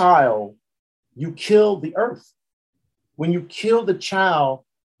the child, you kill the earth. When you kill the child,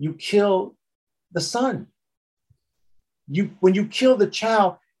 you kill the sun. When you kill the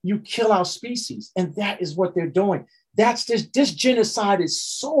child, you kill our species. And that is what they're doing. This genocide is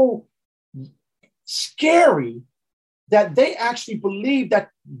so scary that they actually believe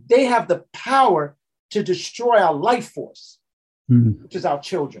that they have the power to destroy our life force, which is our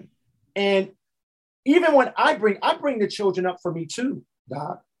children. And even when I bring the children up for me too,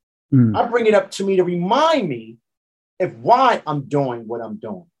 Doc. I bring it up to me to remind me of why I'm doing what I'm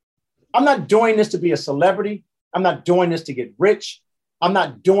doing. I'm not doing this to be a celebrity. I'm not doing this to get rich. I'm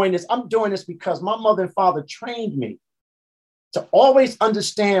not doing this. I'm doing this because my mother and father trained me to always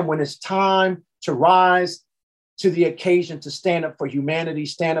understand when it's time to rise to the occasion, to stand up for humanity,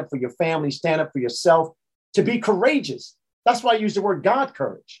 stand up for your family, stand up for yourself, to be courageous. That's why I use the word God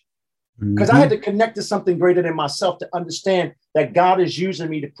courage, because I had to connect to something greater than myself to understand that God is using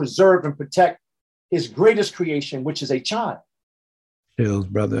me to preserve and protect his greatest creation, which is a child. Chills,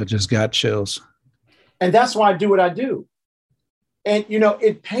 brother. I just got chills. And that's why I do what I do. And,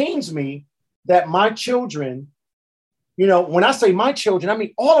 it pains me that my children, when I say my children, I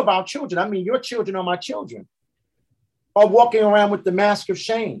mean all of our children. I mean, your children are my children, are walking around with the mask of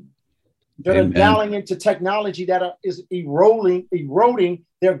shame, that are dialing into technology that is eroding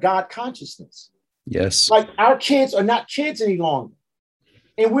their God consciousness. Yes. Like our kids are not kids any longer.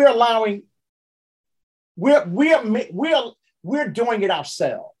 And we're allowing, we're doing it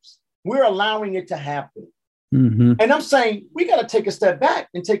ourselves. We're allowing it to happen. Mm-hmm. And I'm saying we got to take a step back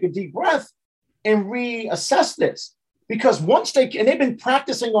and take a deep breath and reassess this, because they've been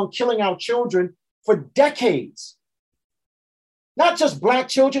practicing on killing our children for decades, not just Black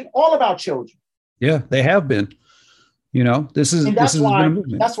children, all of our children. Yeah, they have been. You know, this is that's why been a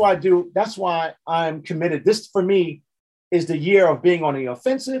movement. That's why I'm committed. This for me is the year of being on the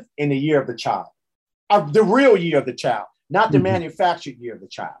offensive and the year of the child, the real year of the child, not the manufactured year of the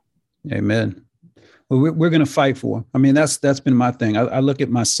child. Amen. Well, we're going to fight for him. I mean, that's been my thing. I look at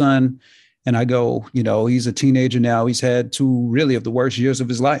my son and I go, you know, he's a teenager now. He's had two really of the worst years of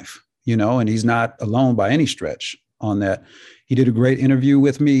his life, you know, and he's not alone by any stretch on that. He did a great interview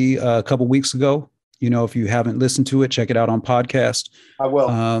with me a couple of weeks ago. You know, if you haven't listened to it, check it out on podcast. I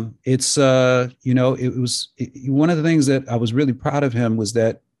will. It's, you know, one of the things that I was really proud of him was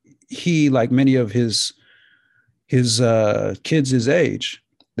that he, like many of his kids his age,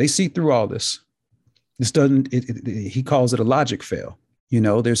 they see through all this. This doesn't, he calls it a logic fail. You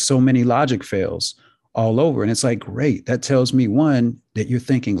know, there's so many logic fails all over. And it's like, great. That tells me, one, that you're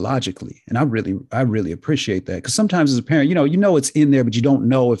thinking logically. And I really appreciate that. Because sometimes as a parent, you know, it's in there, but you don't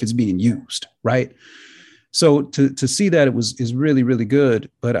know if it's being used. Right. So to see that is really, really good.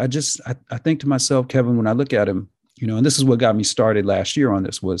 But I think to myself, Kevin, when I look at him, you know, and this is what got me started last year on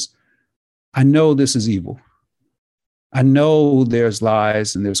this, was I know this is evil. I know there's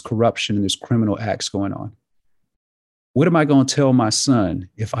lies and there's corruption and there's criminal acts going on. What am I going to tell my son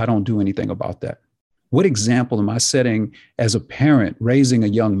if I don't do anything about that? What example am I setting as a parent raising a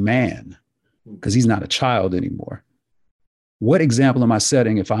young man, because he's not a child anymore? What example am I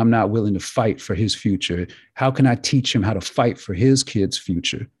setting if I'm not willing to fight for his future? How can I teach him how to fight for his kid's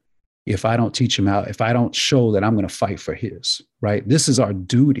future if I don't teach him how, if I don't show that I'm going to fight for his, right? This is our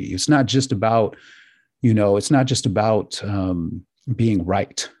duty. It's not just about, you know, it's not just about being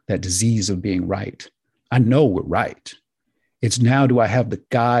right, that disease of being right. I know we're right. It's now, do I have the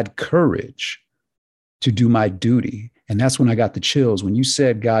God courage to do my duty? And that's when I got the chills. When you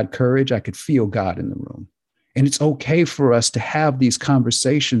said God courage, I could feel God in the room. And it's okay for us to have these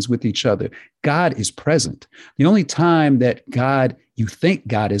conversations with each other. God is present. The only time that you think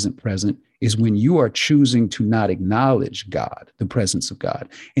God isn't present is when you are choosing to not acknowledge God, the presence of God.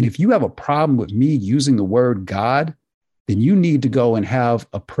 And if you have a problem with me using the word God, then you need to go and have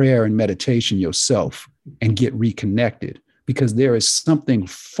a prayer and meditation yourself and get reconnected, because there is something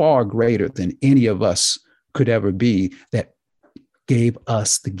far greater than any of us could ever be that gave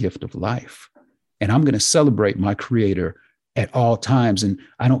us the gift of life. And I'm going to celebrate my Creator at all times. And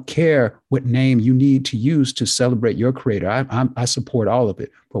I don't care what name you need to use to celebrate your Creator. I support all of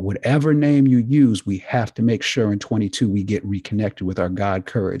it. But whatever name you use, we have to make sure in 22 we get reconnected with our God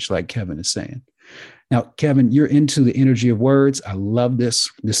courage, like Kevin is saying. Now, Kevin, you're into the energy of words. I love this.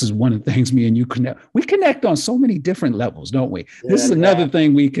 This is one of the things me and you connect. We connect on so many different levels, don't we? Yeah, this is another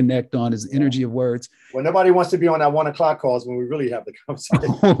thing we connect on, is the energy of words. Well, nobody wants to be on that 1 o'clock calls when we really have the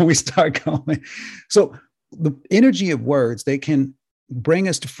conversation. We start going. So the energy of words, they can bring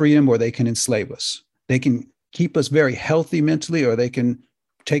us to freedom or they can enslave us. They can keep us very healthy mentally, or they can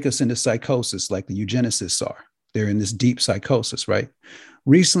take us into psychosis like the eugenicists are. They're in this deep psychosis, right?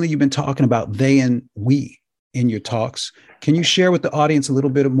 Recently, you've been talking about they and we in your talks. Can you share with the audience a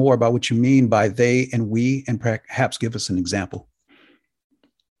little bit more about what you mean by they and we, and perhaps give us an example?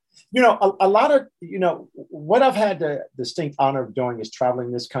 You know, a lot of, you know, what I've had the distinct honor of doing is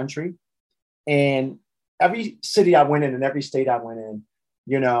traveling this country. And every city I went in and every state I went in,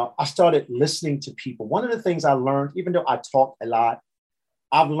 you know, I started listening to people. One of the things I learned, even though I talk a lot,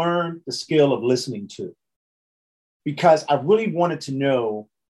 I've learned the skill of listening to, because I really wanted to know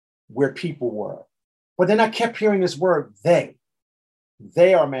where people were. But then I kept hearing this word, they.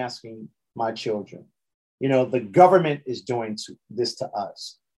 They are masking my children. You know, the government is doing this to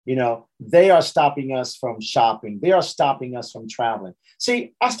us. You know, they are stopping us from shopping. They are stopping us from traveling.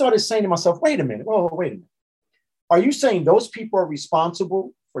 See, I started saying to myself, wait a minute. Are you saying those people are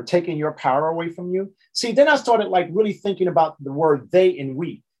responsible for taking your power away from you? See, then I started like really thinking about the word they and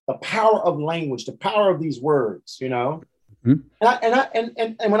we. The power of language, the power of these words, you know.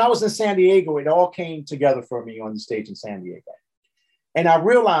 Mm-hmm. And when I was in San Diego, it all came together for me on the stage in San Diego. And I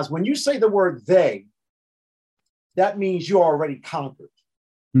realized when you say the word they, that means you're already conquered.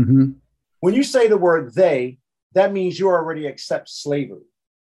 Mm-hmm. When you say the word they, that means you already accept slavery.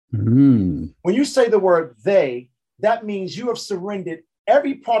 Mm-hmm. When you say the word they, that means you have surrendered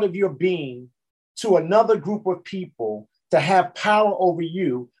every part of your being to another group of people to have power over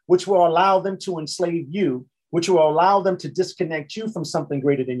you, which will allow them to enslave you. which will allow them to disconnect you from something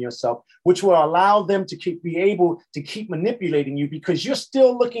greater than yourself, which will allow them to be able to keep manipulating you because you're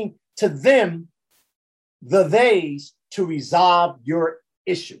still looking to them, the theys, to resolve your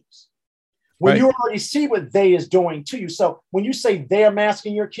issues. When you already see what they is doing to you. So when you say they're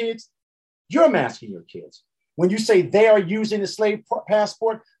masking your kids, you're masking your kids. When you say they are using the slave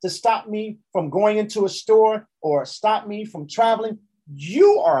passport to stop me from going into a store or stop me from traveling,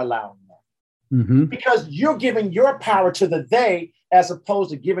 you are allowing that. Mm-hmm. Because you're giving your power to the they as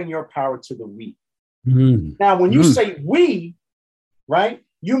opposed to giving your power to the we. Mm-hmm. Now, when you say we, right,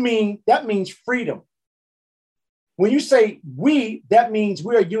 that means freedom. When you say we, that means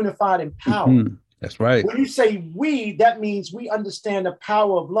we are unified in power. Mm-hmm. That's right. When you say we, that means we understand the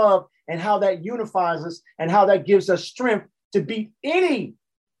power of love and how that unifies us and how that gives us strength to beat any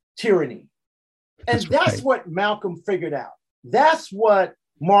tyranny. And that's what Malcolm figured out. That's what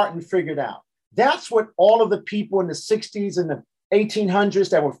Martin figured out. That's what all of the people in the 60s and the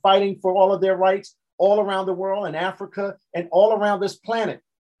 1800s that were fighting for all of their rights all around the world, in Africa and all around this planet.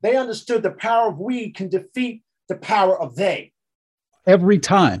 They understood the power of we can defeat the power of they. Every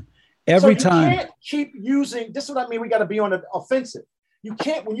time. Every time. You can't keep using, this is what I mean, we got to be on the offensive. You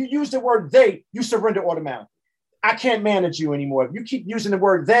can't, when you use the word they, you surrender automatically. I can't manage you anymore. If you keep using the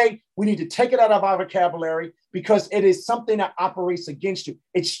word they, we need to take it out of our vocabulary because it is something that operates against you.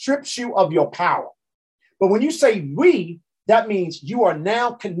 It strips you of your power. But when you say we, that means you are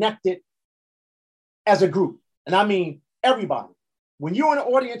now connected as a group. And I mean everybody. When you're in an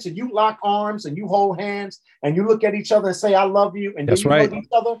audience and you lock arms and you hold hands and you look at each other and say, I love you, and then you hug each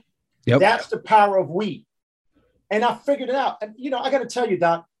other, that's the power of we. And I figured it out. And, I got to tell you,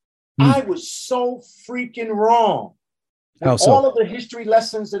 Doc, I was so freaking wrong. With all of the history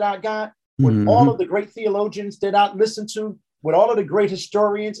lessons that I got, with all of the great theologians that I listened to, with all of the great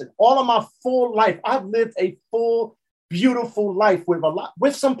historians and all of my full life, I've lived a full, beautiful life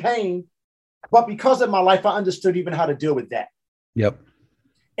with some pain. But because of my life, I understood even how to deal with that. Yep.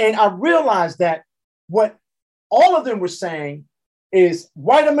 And I realized that what all of them were saying is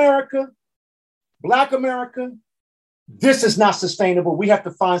white America, Black America, this is not sustainable. We have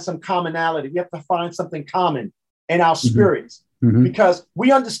to find some commonality. We have to find something common in our spirits because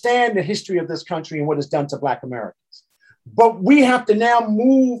we understand the history of this country and what it's done to Black Americans. But we have to now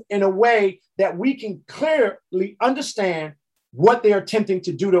move in a way that we can clearly understand what they're attempting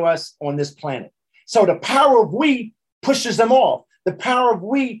to do to us on this planet. So the power of we pushes them off. The power of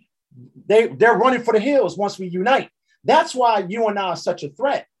we, they're running for the hills once we unite. That's why you and I are such a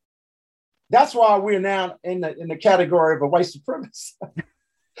threat. That's why we're now in the category of a white supremacist.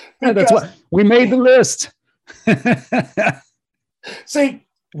 That's why we made the list. See,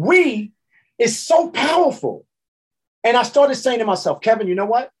 we is so powerful. And I started saying to myself, Kevin, you know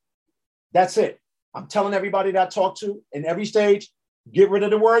what? That's it. I'm telling everybody that I talk to in every stage, get rid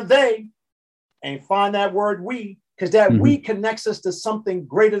of the word they and find that word we, because that we connects us to something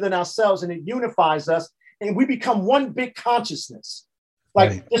greater than ourselves and it unifies us and we become one big consciousness.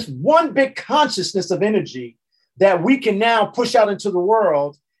 Like this one big consciousness of energy that we can now push out into the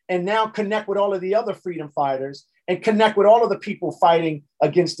world and now connect with all of the other freedom fighters and connect with all of the people fighting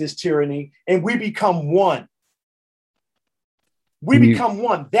against this tyranny. And we become one. We become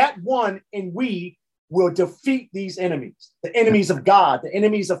one. That one and we will defeat these enemies, the enemies of God, the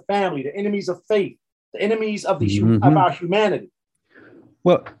enemies of family, the enemies of faith, the enemies of of our humanity.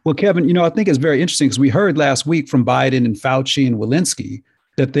 Well, Kevin, I think it's very interesting because we heard last week from Biden and Fauci and Walensky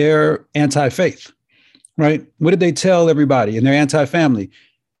that they're anti-faith, right? What did they tell everybody? And they're anti-family.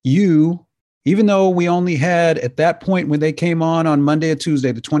 Even though we only had at that point when they came on Monday or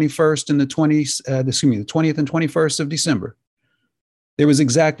Tuesday, the 21st and the 20th and 21st of December, there was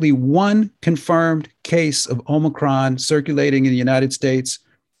exactly one confirmed case of Omicron circulating in the United States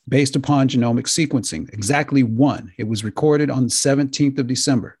based upon genomic sequencing, exactly one. It was recorded on the 17th of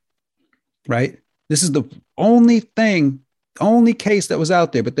December, right? This is the only case that was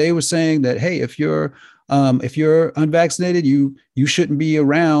out there, but they were saying that, hey, if you're unvaccinated, you shouldn't be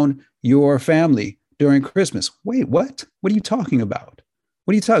around your family during Christmas. Wait, what? What are you talking about?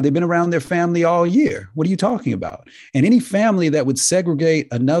 What are you talking? They've been around their family all year. What are you talking about? And any family that would segregate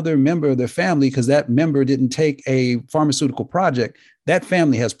another member of their family because that member didn't take a pharmaceutical project, that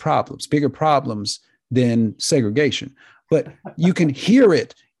family has problems, bigger problems than segregation. But you can hear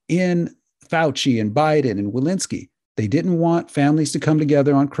it in Fauci and Biden and Walensky. They didn't want families to come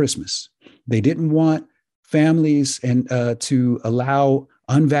together on Christmas. They didn't want families and to allow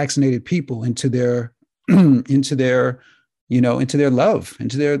unvaccinated people into their love,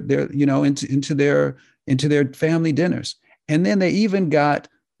 into their family dinners. And then they even got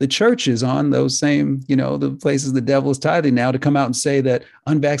the churches on those same, the places the devil is tithing now to come out and say that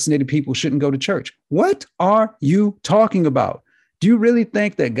unvaccinated people shouldn't go to church. What are you talking about? Do you really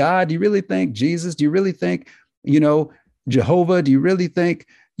think that God, do you really think Jesus, do you really think, Jehovah, do you really think,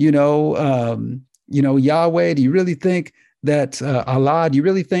 Yahweh, do you really think that Allah, do you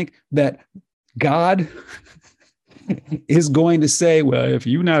really think that God is going to say, well, if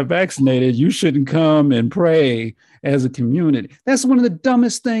you're not vaccinated, you shouldn't come and pray as a community? That's one of the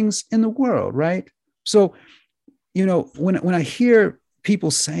dumbest things in the world, right? So, when I hear people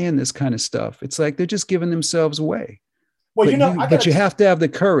saying this kind of stuff, it's like they're just giving themselves away. Well, but you have to have the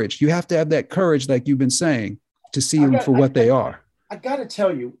courage. You have to have that courage, like you've been saying, to see them for what they are. I got to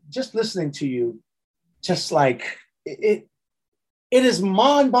tell you, just listening to you, just like it is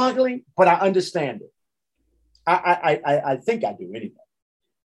mind-boggling, but I understand it. I think I do anyway.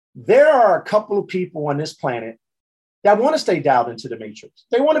 There are a couple of people on this planet that want to stay dialed into the matrix.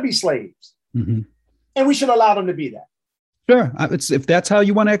 They want to be slaves. Mm-hmm. And we should allow them to be that. Sure. If that's how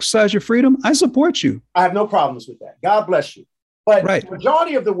you want to exercise your freedom, I support you. I have no problems with that. God bless you. But the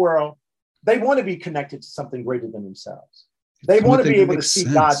majority of the world, they want to be connected to something greater than themselves. They want to be able to see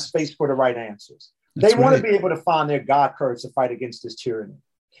God's face for the right answers. They want to be able to find their God courage to fight against this tyranny.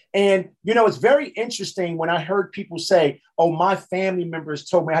 And, it's very interesting when I heard people say, oh, my family members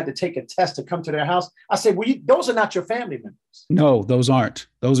told me I had to take a test to come to their house. I said, well, those are not your family members. No, those aren't.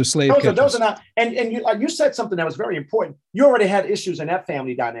 Those are slave catchers. Those are not. And you said something that was very important. You already had issues in that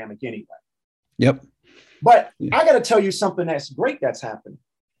family dynamic anyway. Yep. But I got to tell you something that's great that's happening.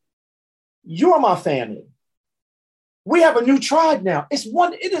 You are my family. We have a new tribe now. It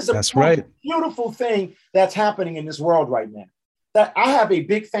is a beautiful thing that's happening in this world right now. That I have a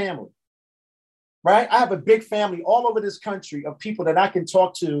big family, right? I have a big family all over this country of people that I can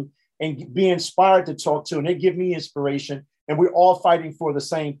talk to and be inspired to talk to, and they give me inspiration. And we're all fighting for the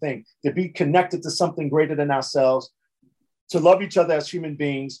same thing, to be connected to something greater than ourselves, to love each other as human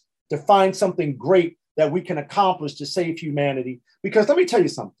beings, to find something great that we can accomplish to save humanity. Because let me tell you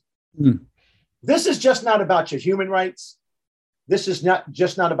something. This is just not about your human rights. This is not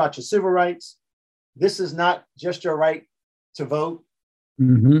about your civil rights. This is not just your right to vote.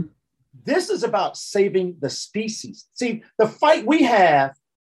 Mm-hmm. This is about saving the species. See, the fight we have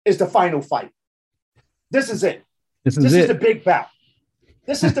is the final fight. This is it. This is the big bout.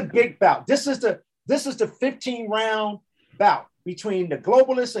 This is the big bout. This is the 15-round bout between the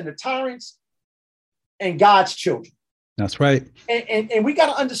globalists and the tyrants and God's children. That's right. And we got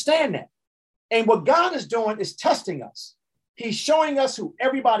to understand that. And what God is doing is testing us. He's showing us who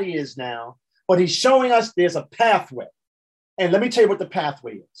everybody is now, but he's showing us there's a pathway. And let me tell you what the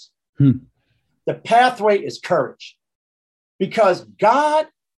pathway is. The pathway is courage, because God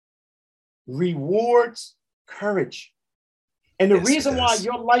rewards courage. And the reason why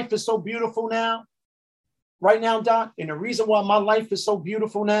your life is so beautiful now, right now, Doc, and the reason why my life is so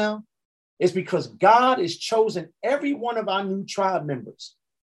beautiful now is because God has chosen every one of our new tribe members,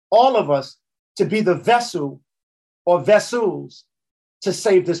 all of us, to be the vessel or vessels to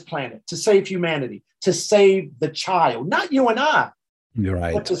save this planet, to save humanity, to save the child, not you and I,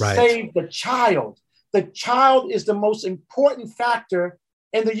 but to save the child. The child is the most important factor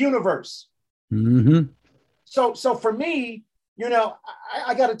in the universe. Mm-hmm. So for me,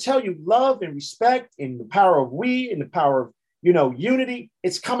 I got to tell you, love and respect and the power of we and the power of, unity,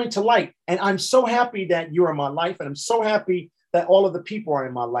 it's coming to light. And I'm so happy that you're in my life. And I'm so happy that all of the people are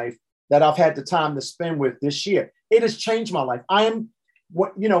in my life that I've had the time to spend with this year. It has changed my life. I am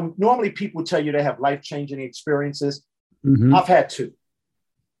what, normally people tell you they have life-changing experiences. Mm-hmm. I've had two.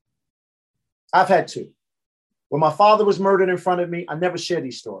 When my father was murdered in front of me, I never shared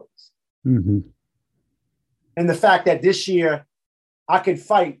these stories. Mm-hmm. And the fact that this year I could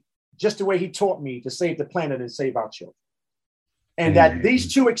fight just the way he taught me to save the planet and save our children. And that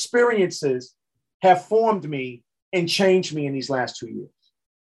these two experiences have formed me and changed me in these last 2 years.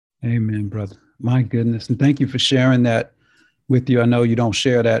 Amen, brother. My goodness. And thank you for sharing that with you. I know you don't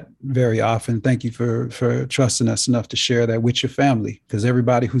share that very often. Thank you for trusting us enough to share that with your family, because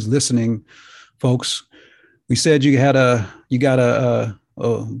everybody who's listening, folks, we said you got a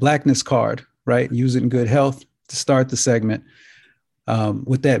blackness card, right? Use it in good health to start the segment.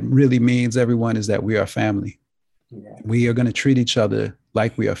 What that really means, everyone, is that we are family. Yeah. We are going to treat each other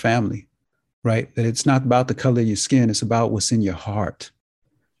like we are family, right? That it's not about the color of your skin. It's about what's in your heart.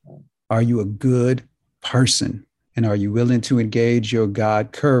 Are you a good person? And are you willing to engage your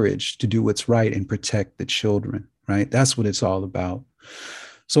God courage to do what's right and protect the children, right? That's what it's all about.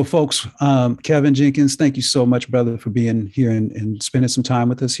 So folks, Kevin Jenkins, thank you so much, brother, for being here and spending some time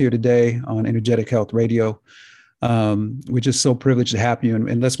with us here today on Energetic Health Radio. We're just so privileged to have you.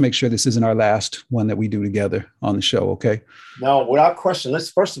 And let's make sure this isn't our last one that we do together on the show, okay? No, without question.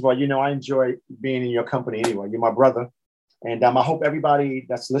 First of all, I enjoy being in your company anyway. You're my brother. And I hope everybody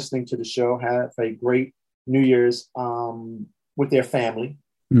that's listening to the show have a great New Year's with their family.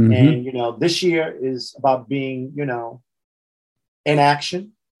 Mm-hmm. And, this year is about being, in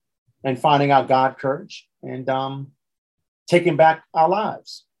action and finding our God courage and taking back our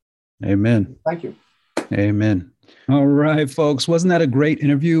lives. Amen. Thank you. Amen. All right, folks. Wasn't that a great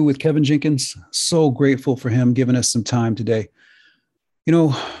interview with Kevin Jenkins? So grateful for him giving us some time today.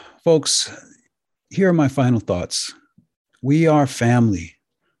 Folks, here are my final thoughts. We are family,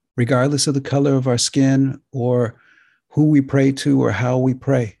 regardless of the color of our skin or who we pray to or how we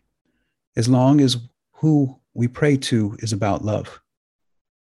pray, as long as who we pray to is about love.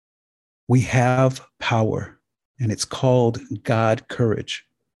 We have power, and it's called God courage.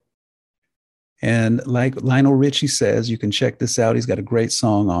 And like Lionel Richie says, you can check this out. He's got a great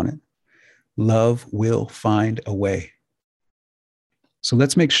song on it. Love will find a way. So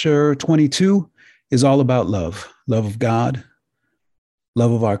let's make sure 22 is all about love. Love of God,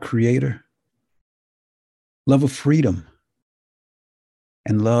 love of our Creator, love of freedom,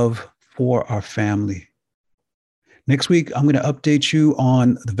 and love for our family. Next week, I'm going to update you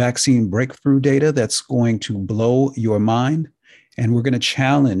on the vaccine breakthrough data that's going to blow your mind. And we're going to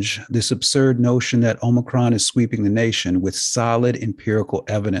challenge this absurd notion that Omicron is sweeping the nation with solid empirical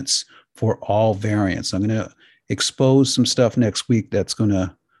evidence for all variants. I'm going to expose some stuff next week that's going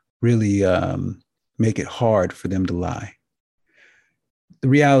to really make it hard for them to lie. The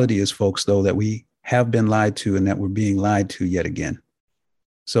reality is, folks, though, that we have been lied to and that we're being lied to yet again.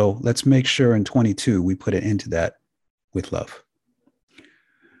 So let's make sure in 22 we put an end to that with love.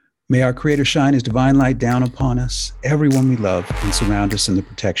 May our Creator shine His divine light down upon us, everyone we love, and surround us in the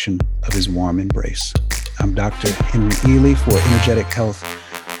protection of His warm embrace. I'm Dr. Henry Ely for Energetic Health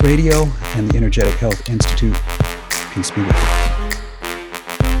Radio and the Energetic Health Institute. Peace be with you.